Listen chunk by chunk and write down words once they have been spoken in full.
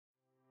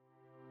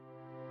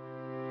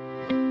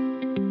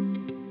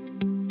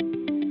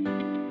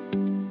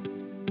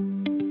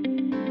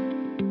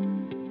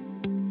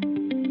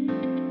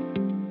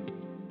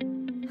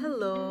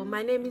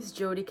My name is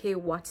Jody K.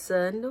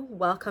 Watson.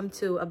 Welcome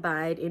to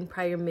Abide in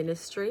Prayer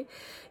Ministry.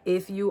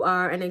 If you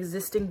are an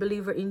existing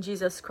believer in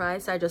Jesus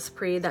Christ, I just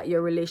pray that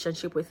your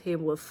relationship with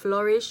Him will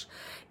flourish.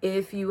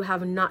 If you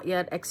have not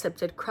yet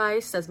accepted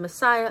Christ as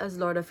Messiah, as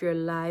Lord of your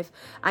life,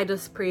 I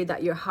just pray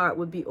that your heart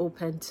will be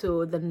open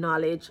to the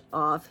knowledge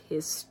of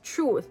His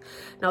truth.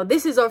 Now,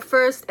 this is our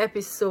first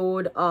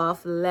episode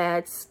of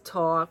Let's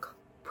Talk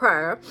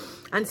Prayer,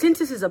 and since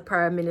this is a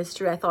prayer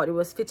ministry, I thought it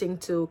was fitting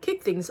to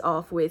kick things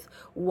off with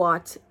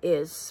what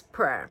is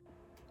prayer.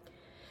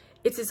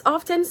 It is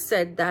often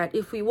said that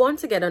if we want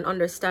to get an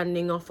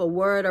understanding of a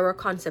word or a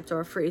concept or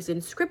a phrase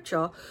in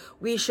scripture,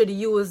 we should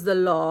use the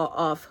law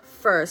of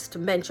first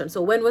mention.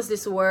 So when was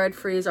this word,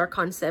 phrase, or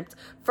concept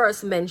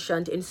first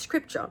mentioned in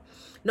scripture?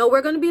 Now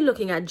we're going to be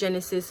looking at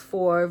Genesis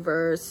 4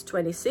 verse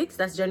 26.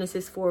 That's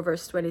Genesis 4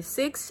 verse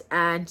 26,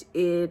 and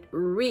it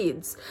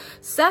reads,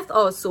 Seth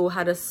also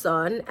had a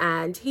son,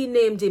 and he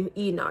named him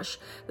Enosh.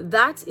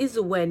 That is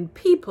when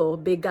people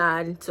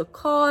began to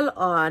call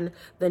on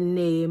the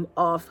name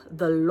of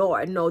the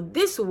Lord. Now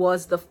this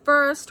was the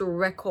first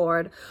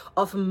record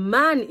of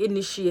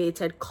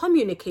man-initiated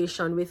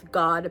communication with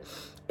God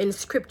in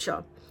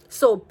scripture.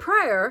 So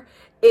prayer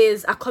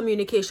is a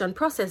communication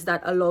process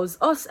that allows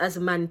us as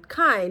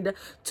mankind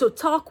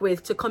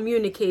to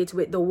communicate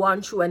with the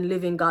one true and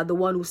living God, the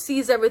one who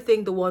sees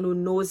everything, the one who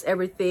knows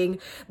everything,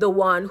 the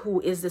one who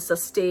is the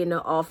sustainer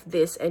of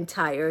this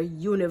entire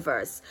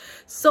universe.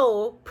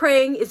 So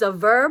praying is a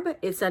verb,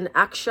 it's an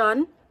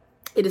action,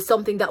 it is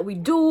something that we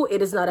do,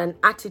 it is not an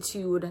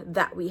attitude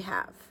that we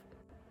have.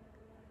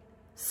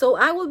 So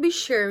I will be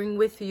sharing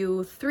with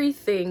you 3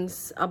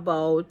 things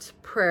about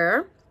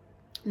prayer.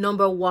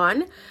 Number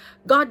 1,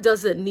 God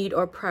doesn't need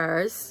our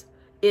prayers.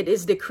 It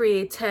is the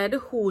created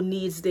who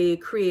needs the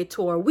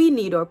creator. We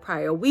need our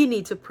prayer. We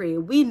need to pray.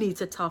 We need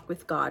to talk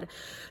with God.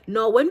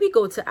 Now, when we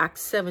go to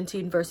Acts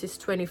 17 verses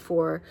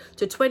 24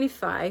 to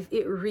 25,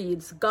 it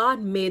reads,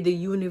 God made the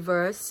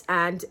universe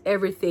and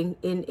everything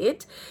in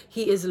it.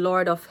 He is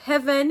Lord of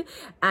heaven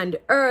and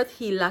earth.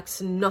 He lacks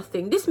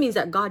nothing. This means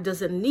that God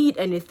doesn't need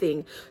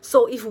anything.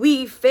 So if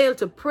we fail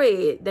to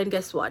pray, then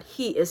guess what?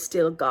 He is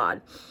still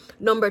God.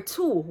 Number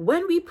 2,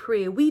 when we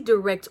pray, we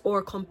direct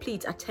our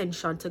complete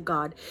attention to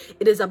God.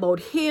 It is about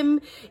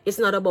Him. It's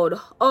not about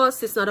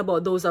us. It's not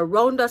about those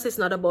around us. It's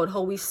not about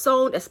how we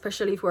sound,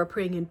 especially if we're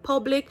praying in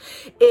public.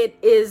 It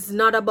is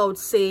not about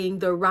saying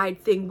the right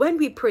thing. When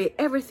we pray,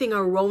 everything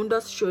around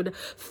us should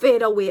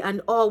fade away,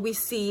 and all we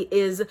see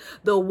is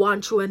the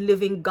one true and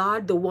living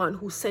God, the one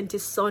who sent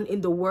His Son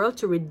in the world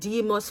to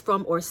redeem us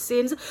from our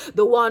sins,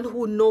 the one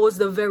who knows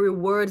the very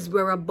words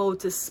we're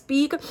about to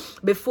speak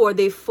before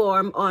they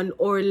form on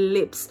our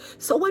lips.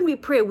 So when we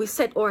pray, we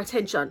set our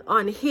attention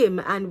on Him,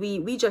 and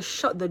we just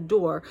shut the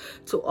door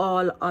to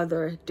all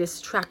other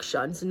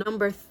distractions.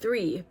 Number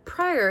 3,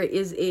 prayer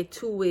is a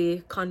two-way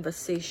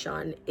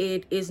conversation.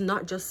 It is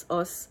not just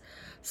us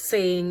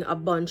saying a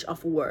bunch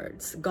of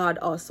words. God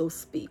also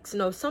speaks.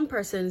 Now, some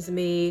persons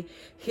may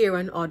hear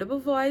an audible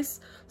voice.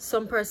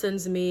 Some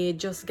persons may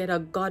just get a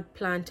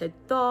God-planted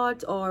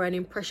thought or an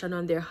impression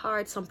on their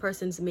heart. Some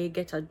persons may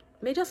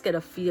just get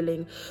a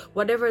feeling.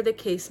 Whatever the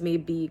case may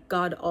be,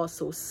 God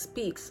also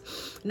speaks.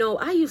 Now,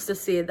 I used to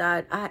say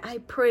that I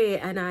pray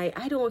and I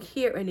don't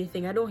hear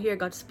anything. I don't hear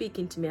God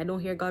speaking to me. I don't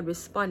hear God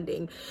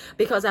responding,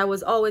 because I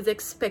was always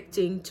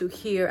expecting to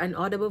hear an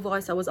audible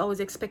voice. I was always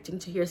expecting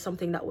to hear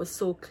something that was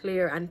so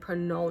clear and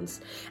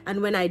pronounced.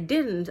 And when I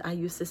didn't, I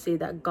used to say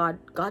that God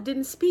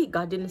didn't speak.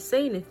 God didn't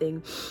say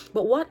anything.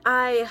 But what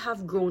I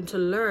have grown to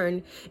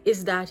learn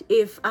is that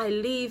if I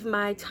leave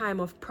my time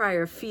of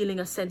prayer feeling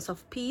a sense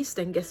of peace,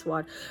 then guess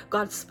what?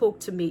 God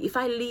spoke to me. If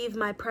I leave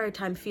my prayer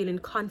time feeling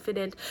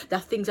confident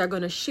that things are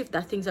going to shift,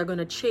 that things are going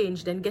to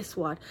change, then guess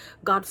what?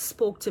 God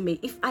spoke to me.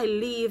 If I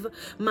leave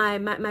my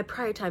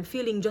prayer time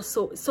feeling just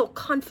so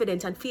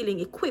confident and feeling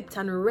equipped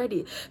and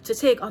ready to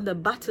take on the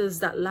battles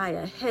that lie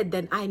ahead,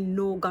 then I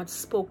know God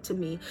spoke to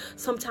me.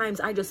 Sometimes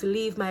I just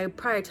leave my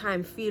prayer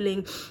time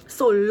feeling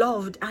so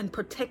loved and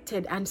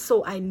protected, and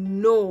so I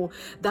know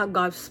that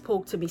God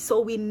spoke to me. So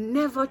we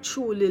never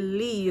truly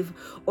leave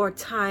our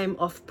time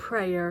of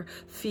prayer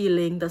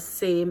feeling the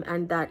same,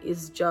 and that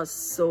is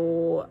just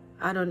so,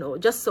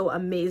 just so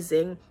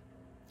amazing.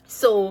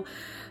 So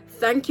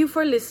thank you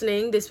for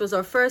listening. This was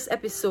our first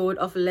episode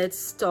of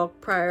Let's Talk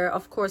Prayer.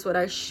 Of course, what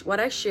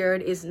I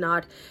shared is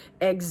not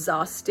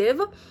exhaustive,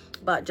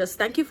 but just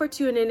thank you for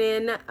tuning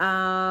in.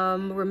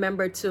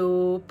 Remember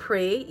to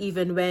pray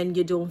even when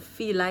you don't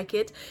feel like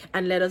it,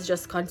 and let us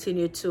just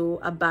continue to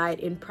abide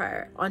in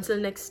prayer. Until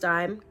next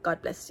time,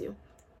 God bless you.